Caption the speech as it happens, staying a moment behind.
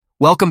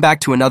Welcome back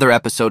to another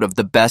episode of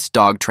the Best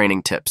Dog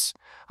Training Tips.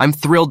 I'm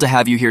thrilled to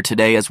have you here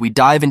today as we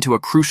dive into a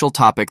crucial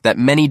topic that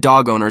many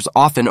dog owners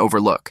often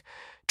overlook: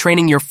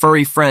 training your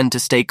furry friend to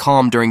stay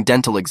calm during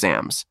dental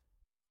exams.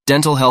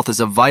 Dental health is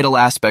a vital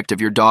aspect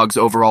of your dog's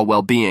overall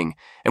well-being,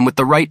 and with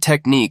the right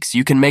techniques,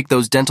 you can make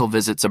those dental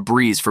visits a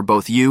breeze for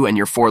both you and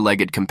your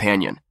four-legged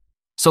companion.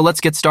 So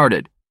let's get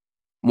started.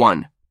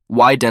 1.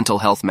 Why dental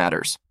health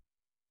matters.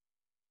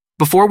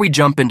 Before we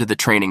jump into the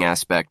training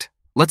aspect,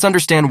 let's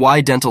understand why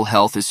dental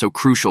health is so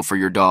crucial for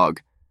your dog.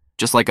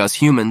 Just like us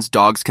humans,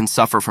 dogs can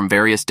suffer from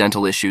various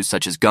dental issues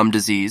such as gum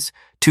disease,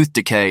 tooth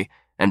decay,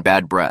 and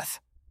bad breath.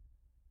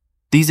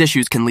 These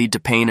issues can lead to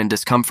pain and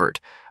discomfort,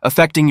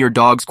 affecting your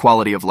dog's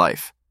quality of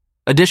life.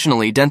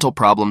 Additionally, dental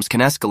problems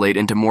can escalate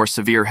into more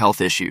severe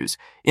health issues,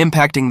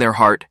 impacting their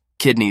heart,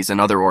 kidneys,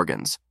 and other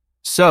organs.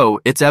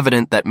 So, it's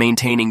evident that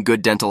maintaining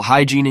good dental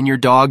hygiene in your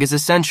dog is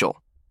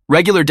essential.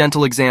 Regular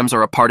dental exams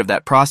are a part of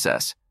that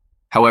process.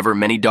 However,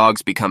 many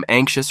dogs become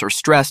anxious or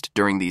stressed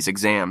during these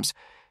exams,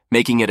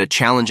 making it a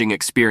challenging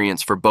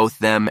experience for both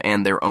them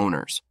and their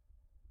owners.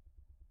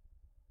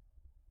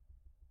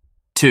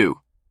 2.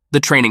 The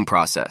training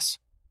process.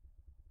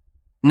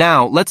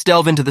 Now, let's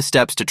delve into the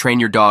steps to train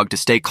your dog to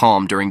stay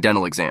calm during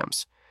dental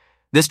exams.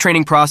 This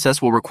training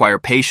process will require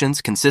patience,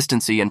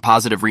 consistency, and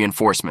positive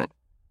reinforcement.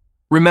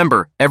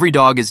 Remember, every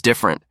dog is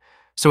different,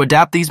 so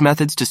adapt these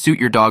methods to suit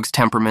your dog's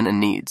temperament and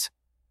needs.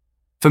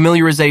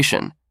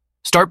 Familiarization.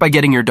 Start by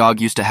getting your dog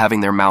used to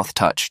having their mouth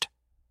touched.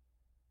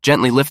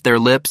 Gently lift their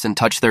lips and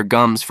touch their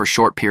gums for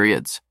short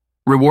periods.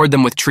 Reward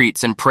them with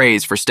treats and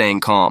praise for staying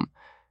calm.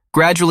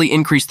 Gradually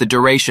increase the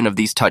duration of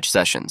these touch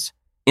sessions.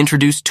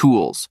 Introduce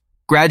tools.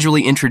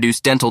 Gradually introduce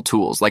dental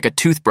tools like a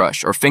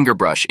toothbrush or finger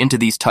brush into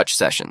these touch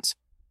sessions.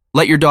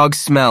 Let your dog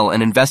smell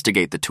and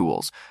investigate the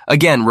tools.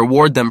 Again,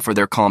 reward them for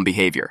their calm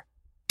behavior.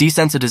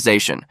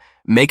 Desensitization.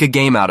 Make a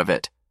game out of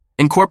it.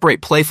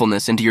 Incorporate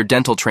playfulness into your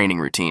dental training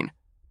routine.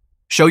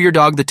 Show your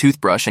dog the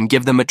toothbrush and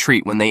give them a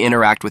treat when they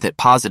interact with it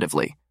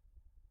positively.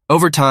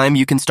 Over time,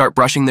 you can start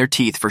brushing their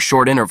teeth for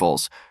short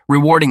intervals,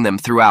 rewarding them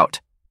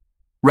throughout.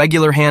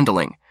 Regular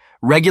handling.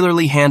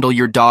 Regularly handle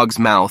your dog's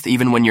mouth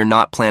even when you're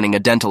not planning a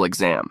dental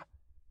exam.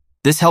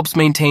 This helps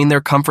maintain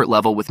their comfort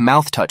level with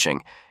mouth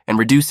touching and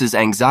reduces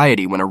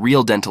anxiety when a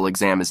real dental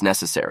exam is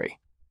necessary.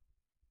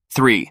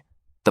 3.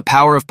 The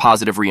power of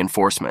positive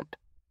reinforcement.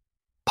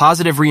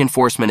 Positive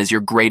reinforcement is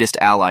your greatest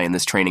ally in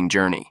this training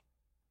journey.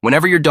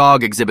 Whenever your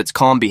dog exhibits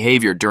calm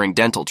behavior during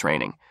dental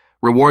training,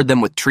 reward them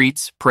with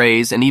treats,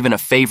 praise, and even a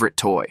favorite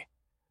toy.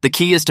 The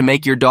key is to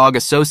make your dog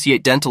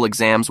associate dental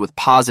exams with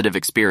positive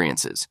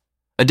experiences.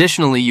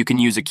 Additionally, you can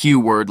use a cue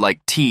word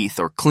like teeth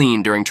or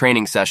clean during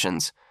training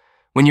sessions.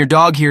 When your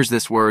dog hears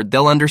this word,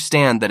 they'll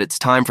understand that it's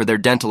time for their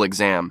dental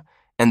exam,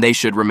 and they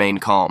should remain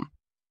calm.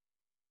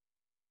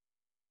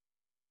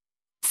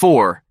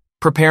 4.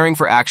 Preparing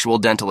for actual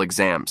dental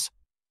exams.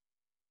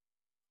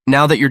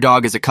 Now that your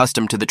dog is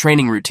accustomed to the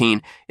training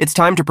routine, it's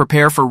time to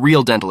prepare for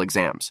real dental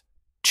exams.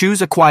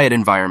 Choose a quiet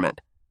environment.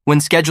 When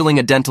scheduling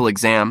a dental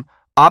exam,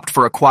 opt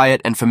for a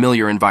quiet and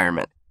familiar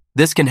environment.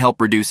 This can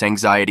help reduce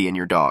anxiety in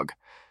your dog.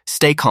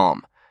 Stay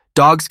calm.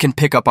 Dogs can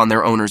pick up on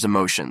their owner's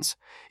emotions.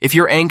 If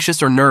you're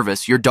anxious or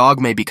nervous, your dog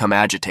may become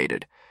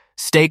agitated.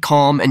 Stay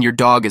calm and your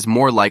dog is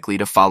more likely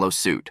to follow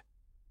suit.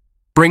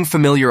 Bring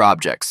familiar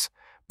objects.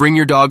 Bring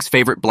your dog's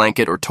favorite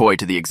blanket or toy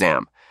to the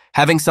exam.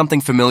 Having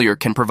something familiar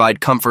can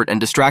provide comfort and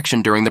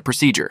distraction during the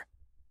procedure.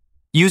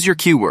 Use your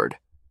cue word.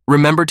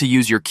 Remember to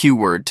use your cue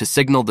word to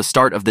signal the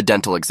start of the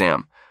dental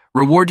exam.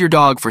 Reward your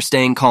dog for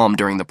staying calm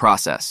during the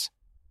process.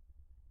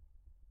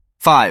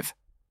 5.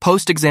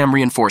 Post-exam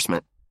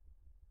reinforcement.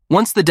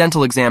 Once the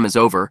dental exam is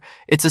over,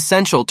 it's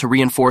essential to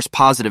reinforce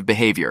positive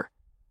behavior.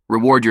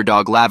 Reward your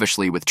dog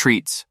lavishly with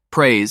treats,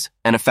 praise,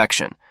 and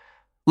affection.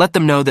 Let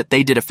them know that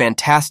they did a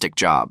fantastic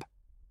job.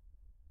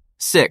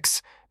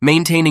 6.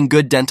 Maintaining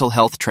good dental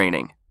health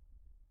training.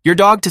 Your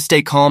dog to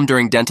stay calm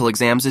during dental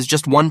exams is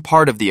just one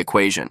part of the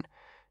equation.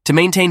 To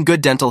maintain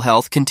good dental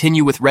health,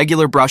 continue with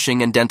regular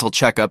brushing and dental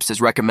checkups as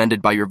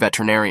recommended by your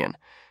veterinarian.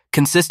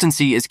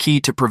 Consistency is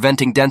key to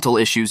preventing dental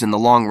issues in the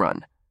long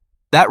run.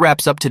 That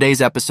wraps up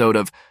today's episode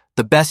of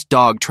The Best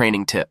Dog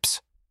Training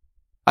Tips.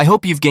 I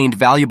hope you've gained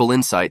valuable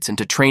insights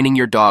into training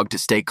your dog to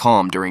stay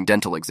calm during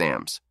dental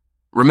exams.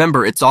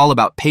 Remember, it's all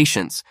about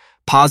patience,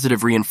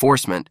 positive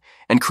reinforcement,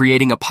 and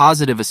creating a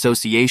positive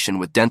association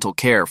with dental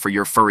care for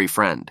your furry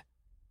friend.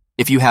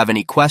 If you have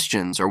any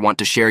questions or want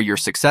to share your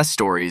success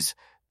stories,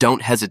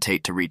 don't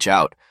hesitate to reach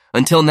out.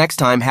 Until next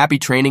time, happy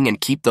training and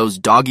keep those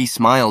doggy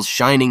smiles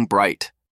shining bright.